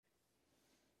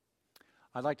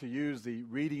I'd like to use the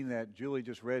reading that Julie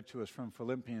just read to us from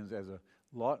Philippians as a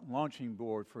launching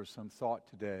board for some thought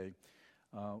today.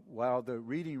 While the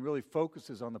reading really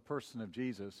focuses on the person of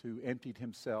Jesus, who emptied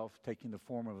himself, taking the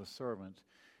form of a servant,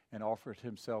 and offered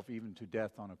himself even to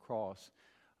death on a cross,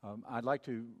 I'd like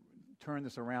to turn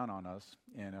this around on us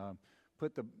and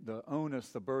put the onus,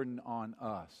 the burden on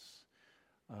us.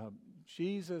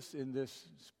 Jesus, in this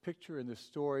picture, in this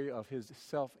story of his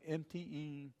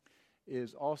self-emptying,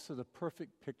 is also the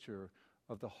perfect picture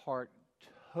of the heart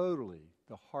totally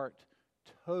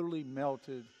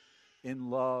melted in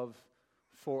love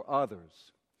for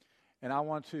others. And I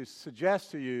want to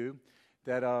suggest to you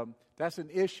that that's an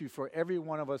issue for every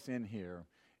one of us in here,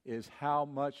 is how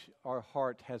much our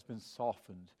heart has been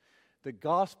softened. The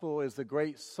gospel is the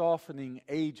great softening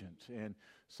agent, and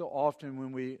so often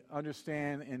when we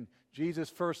understand in Jesus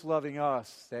first loving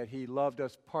us, that he loved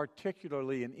us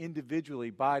particularly and individually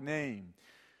by name,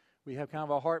 we have kind of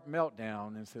a heart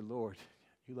meltdown and say, Lord,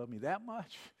 you love me that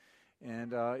much?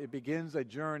 And it begins a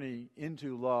journey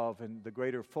into love and the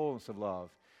greater fullness of love.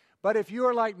 But if you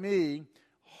are like me,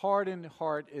 hardened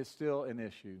heart is still an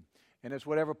issue. And it's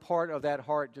whatever part of that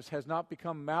heart just has not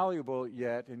become malleable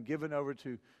yet and given over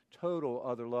to total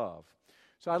other love.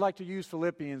 So I'd like to use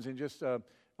Philippians and just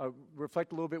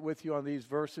reflect a little bit with you on these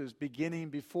verses, beginning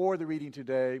before the reading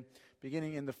today,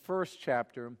 beginning in the first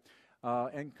chapter,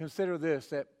 and consider this,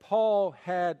 that Paul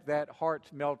had that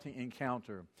heart-melting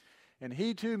encounter. And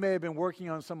he too may have been working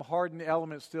on some hardened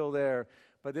element still there,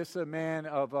 but this is a man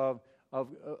of,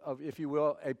 if you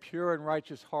will, a pure and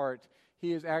righteous heart.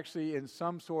 He is actually in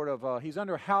some sort of, he's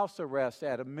under house arrest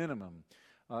at a minimum.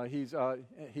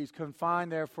 He's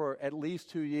confined there for at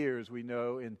least 2 years, we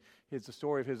know, in the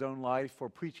story of his own life, for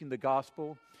preaching the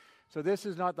gospel. So this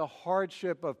is not the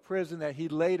hardship of prison that he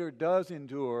later does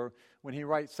endure when he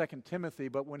writes 2 Timothy,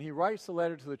 but when he writes the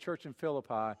letter to the church in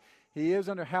Philippi, he is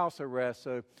under house arrest,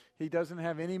 so he doesn't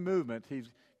have any movement.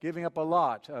 He's giving up a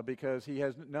lot because he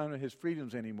has none of his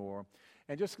freedoms anymore.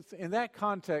 And just in that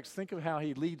context, think of how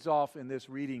he leads off in this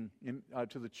reading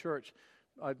to the church,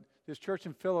 this church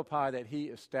in Philippi that he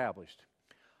established.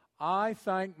 I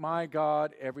thank my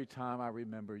God every time I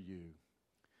remember you.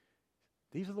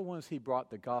 These are the ones he brought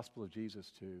the gospel of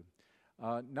Jesus to.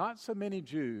 Not so many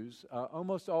Jews,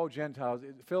 almost all Gentiles.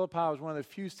 Philippi was one of the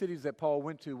few cities that Paul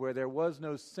went to where there was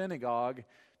no synagogue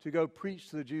to go preach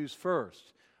to the Jews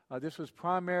first. This was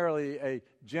primarily a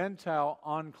Gentile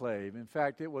enclave. In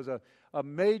fact, it was a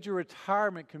major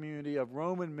retirement community of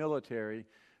Roman military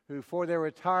who, for their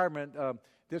retirement,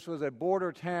 this was a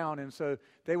border town, and so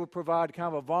they would provide kind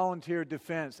of a volunteer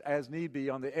defense as need be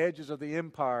on the edges of the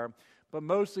empire, but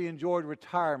mostly enjoyed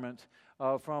retirement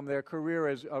from their career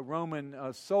as Roman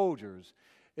soldiers.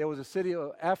 It was a city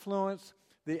of affluence.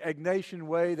 The Egnatian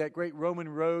Way, that great Roman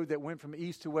road that went from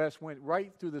east to west, went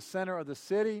right through the center of the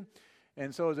city.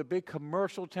 And so it was a big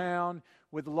commercial town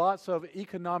with lots of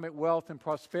economic wealth and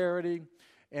prosperity.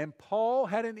 And Paul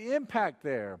had an impact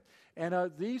there.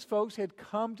 And these folks had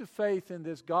come to faith in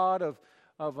this God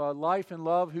of life and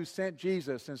love who sent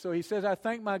Jesus. And so he says, I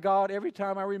thank my God every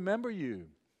time I remember you.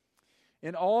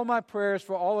 In all my prayers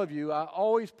for all of you, I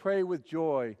always pray with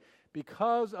joy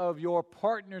because of your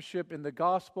partnership in the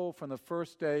gospel from the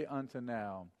first day unto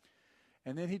now.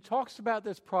 And then he talks about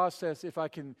this process, if I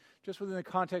can, just within the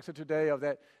context of today, of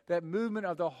that movement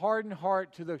of the hardened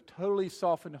heart to the totally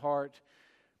softened heart,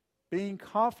 being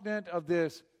confident of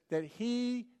this, that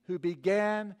he who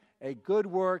began a good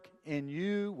work in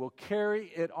you will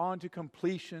carry it on to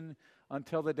completion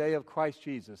until the day of Christ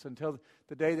Jesus, until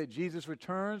the day that Jesus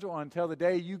returns, or until the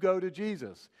day you go to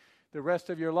Jesus, the rest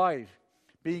of your life.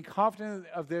 Being confident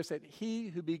of this, that he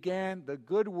who began the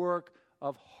good work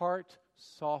of heart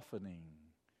softening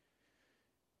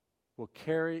will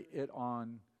carry it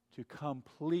on to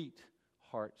complete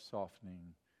heart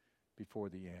softening before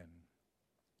the end.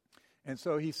 And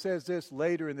so he says this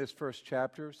later in this first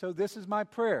chapter. So this is my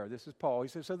prayer. This is Paul. He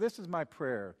says, so this is my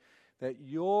prayer, that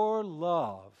your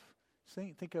love,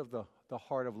 think of the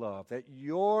heart of love, that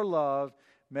your love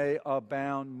may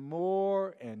abound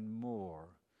more and more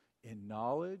in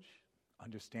knowledge,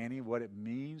 understanding what it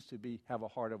means to have a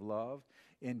heart of love,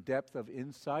 in depth of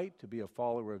insight, to be a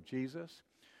follower of Jesus,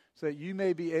 so that you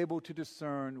may be able to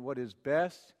discern what is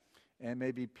best and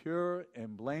may be pure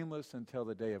and blameless until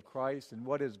the day of Christ. And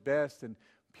what is best and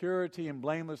purity and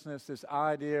blamelessness, this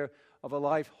idea of a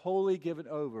life wholly given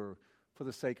over for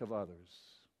the sake of others,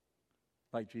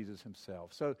 like Jesus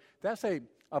himself. So that's a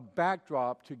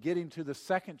backdrop to getting to the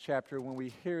second chapter when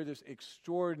we hear this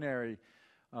extraordinary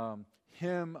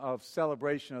hymn of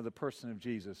celebration of the person of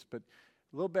Jesus. But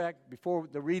a little back before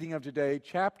the reading of today,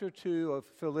 chapter 2 of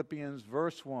Philippians,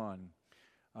 verse 1.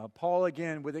 Paul,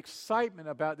 again, with excitement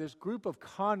about this group of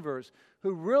converts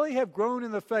who really have grown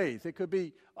in the faith. It could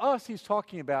be us he's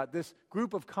talking about, this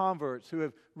group of converts who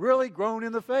have really grown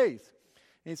in the faith.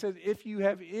 And he says, if you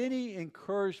have any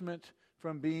encouragement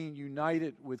from being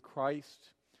united with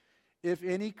Christ, if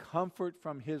any comfort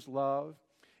from his love,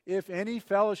 if any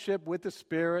fellowship with the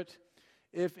Spirit,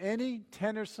 if any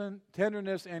tenderness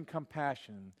and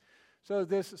compassion. So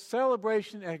this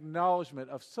celebration and acknowledgement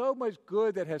of so much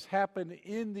good that has happened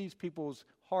in these people's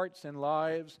hearts and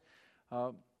lives,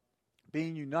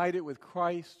 being united with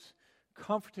Christ,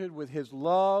 comforted with his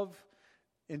love,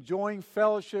 enjoying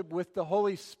fellowship with the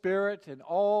Holy Spirit and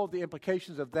all the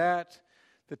implications of that,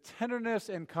 the tenderness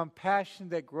and compassion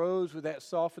that grows with that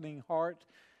softening heart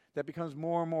that becomes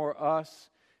more and more us.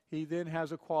 He then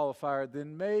has a qualifier,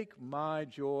 then make my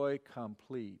joy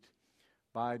complete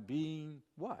by being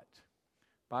what?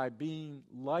 By being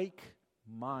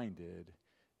like-minded,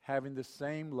 having the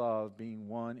same love, being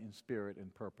one in spirit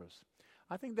and purpose.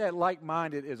 I think that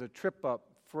like-minded is a trip-up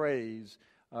phrase.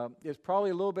 It's probably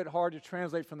a little bit hard to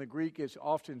translate from the Greek. It's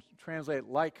often translated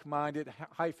like-minded,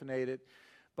 hyphenated.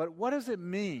 But what does it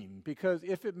mean? Because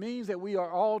if it means that we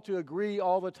are all to agree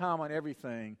all the time on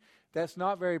everything, that's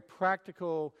not very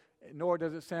practical, nor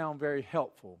does it sound very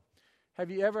helpful. Have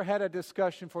you ever had a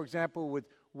discussion, for example, with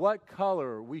what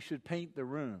color we should paint the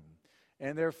room?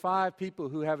 And there are 5 people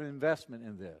who have an investment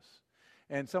in this.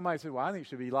 And somebody said, well, I think it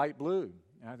should be light blue.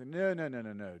 And I said,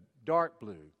 no, dark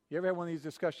blue. You ever had one of these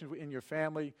discussions in your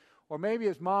family? Or maybe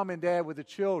it's mom and dad with the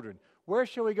children. Where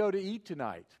shall we go to eat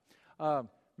tonight?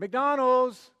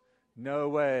 McDonald's? No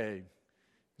way.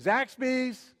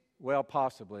 Zaxby's? Well,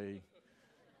 possibly.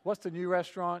 What's the new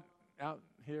restaurant out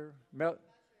here?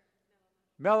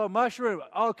 Mellow Mushroom?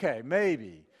 Okay,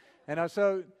 maybe. And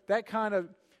so that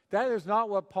is not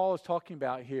what Paul is talking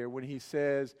about here when he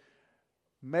says,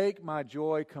 make my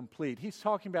joy complete. He's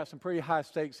talking about some pretty high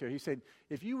stakes here. He said,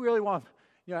 if you really want,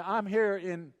 I'm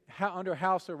here under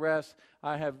house arrest.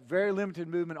 I have very limited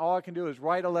movement. All I can do is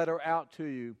write a letter out to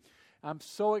you. I'm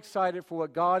so excited for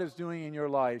what God is doing in your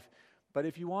life. But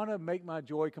if you want to make my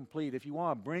joy complete, if you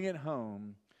want to bring it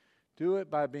home, do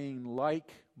it by being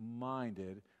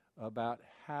like-minded about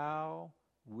how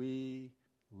we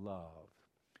love.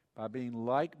 By being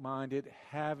like-minded,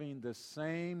 having the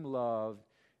same love,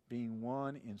 being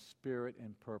one in spirit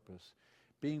and purpose.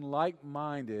 Being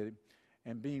like-minded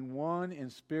and being one in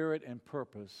spirit and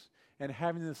purpose, and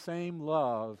having the same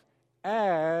love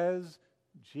as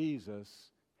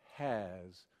Jesus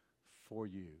has for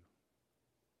you.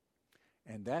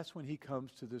 And that's when he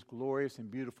comes to this glorious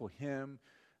and beautiful hymn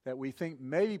that we think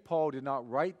maybe Paul did not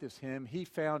write this hymn. He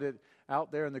found it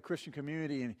out there in the Christian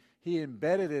community, and he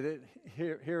embedded it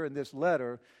here in this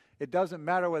letter. It doesn't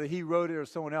matter whether he wrote it or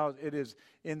someone else. It is,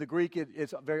 in the Greek,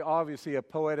 it's very obviously a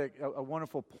poetic, a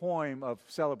wonderful poem of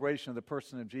celebration of the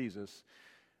person of Jesus.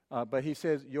 But he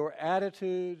says, your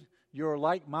attitude, your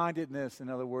like-mindedness, in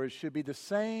other words, should be the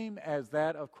same as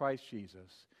that of Christ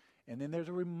Jesus. And then there's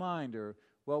a reminder,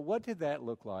 well, what did that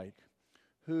look like?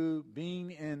 Who,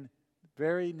 being in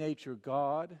very nature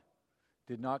God,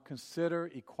 did not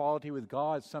consider equality with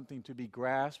God something to be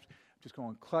grasped. I'm just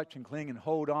going to clutch and cling and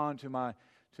hold on to my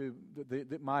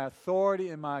authority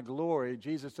and my glory.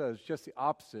 Jesus does just the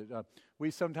opposite.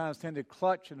 We sometimes tend to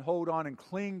clutch and hold on and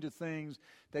cling to things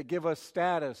that give us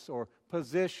status or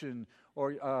position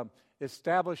or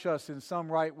establish us in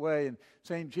some right way. And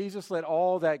saying Jesus let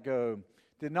all that go,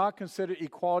 did not consider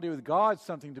equality with God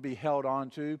something to be held on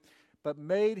to, but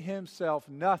made himself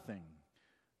nothing.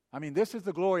 I mean, this is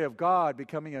the glory of God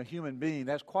becoming a human being.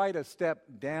 That's quite a step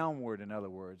downward, in other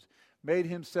words. Made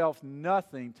himself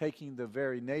nothing, taking the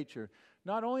very nature,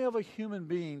 not only of a human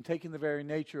being, taking the very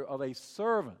nature of a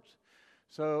servant.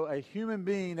 So a human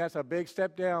being, that's a big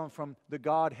step down from the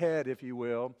Godhead, if you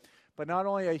will. But not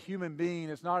only a human being,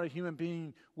 it's not a human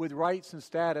being with rights and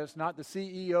status, not the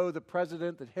CEO, the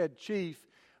president, the head chief,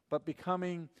 but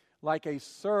becoming like a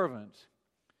servant.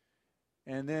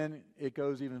 And then it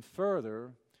goes even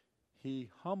further. He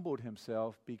humbled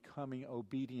himself, becoming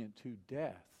obedient to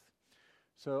death.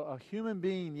 So a human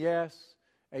being, yes.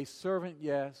 A servant,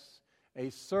 yes.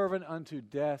 A servant unto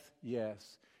death,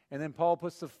 yes. And then Paul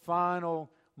puts the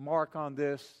final mark on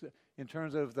this in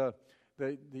terms of the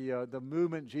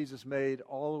movement Jesus made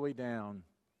all the way down,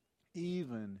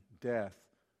 even death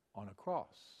on a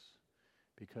cross.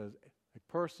 Because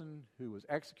a person who was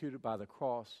executed by the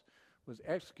cross was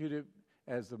executed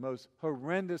as the most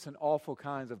horrendous and awful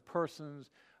kinds of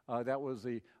persons, That was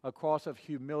a cross of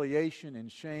humiliation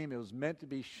and shame. It was meant to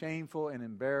be shameful and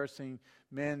embarrassing.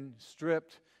 Men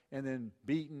stripped and then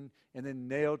beaten and then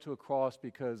nailed to a cross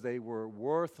because they were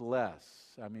worthless.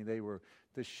 I mean, they were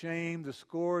the shame, the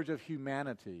scourge of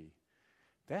humanity.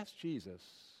 That's Jesus,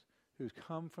 who's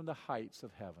come from the heights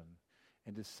of heaven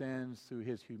and descends through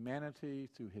his humanity,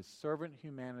 through his servant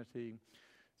humanity,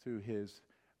 through his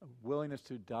willingness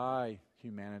to die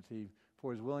humanity,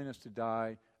 for his willingness to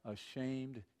die a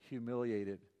shamed,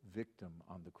 humiliated victim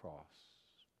on the cross.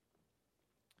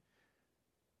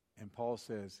 And Paul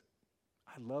says,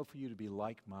 I'd love for you to be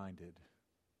like-minded,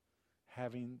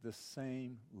 having the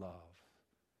same love,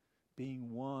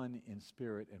 being one in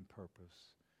spirit and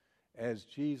purpose, as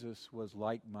Jesus was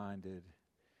like-minded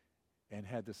and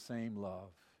had the same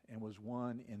love and was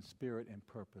one in spirit and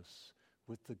purpose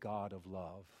with the God of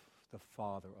love, the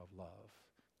Father of love,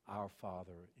 our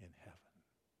Father in heaven.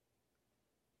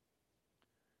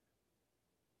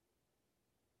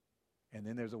 And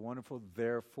then there's a wonderful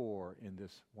therefore in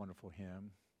this wonderful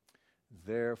hymn.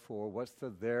 Therefore, what's the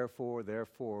therefore?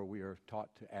 Therefore, we are taught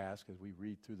to ask as we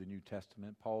read through the New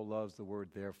Testament. Paul loves the word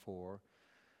therefore.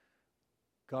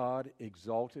 God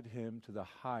exalted him to the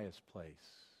highest place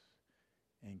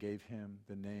and gave him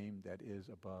the name that is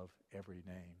above every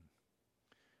name.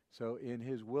 So in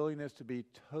his willingness to be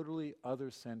totally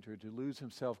other-centered, to lose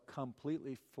himself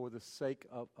completely for the sake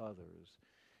of others,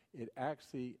 it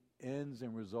actually ends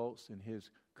and results in his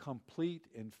complete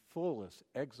and fullest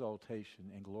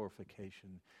exaltation and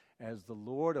glorification as the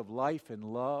Lord of life and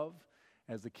love,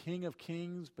 as the King of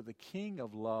kings, but the King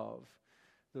of love,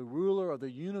 the ruler of the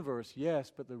universe,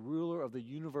 yes, but the ruler of the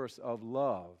universe of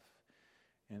love.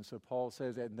 And so Paul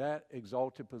says that in that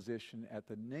exalted position, at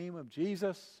the name of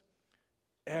Jesus,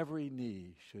 every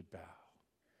knee should bow.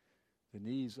 The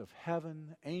knees of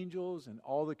heaven, angels, and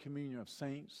all the communion of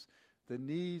saints, the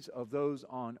needs of those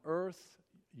on earth,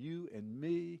 you and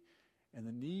me, and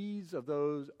the needs of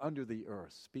those under the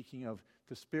earth. Speaking of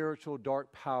the spiritual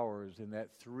dark powers in that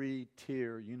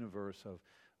three-tier universe of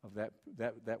that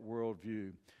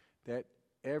worldview, that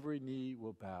every knee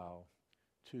will bow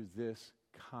to this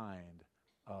kind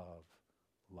of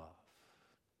love.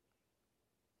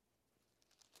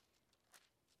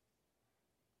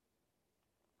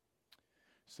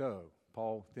 So,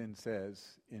 Paul then says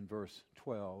in verse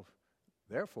 12,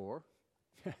 therefore,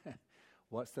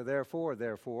 what's the therefore?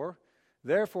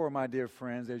 Therefore, my dear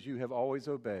friends, as you have always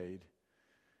obeyed,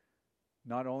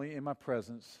 not only in my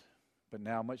presence, but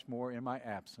now much more in my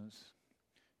absence,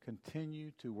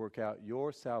 continue to work out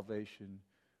your salvation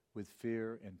with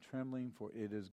fear and trembling, for it is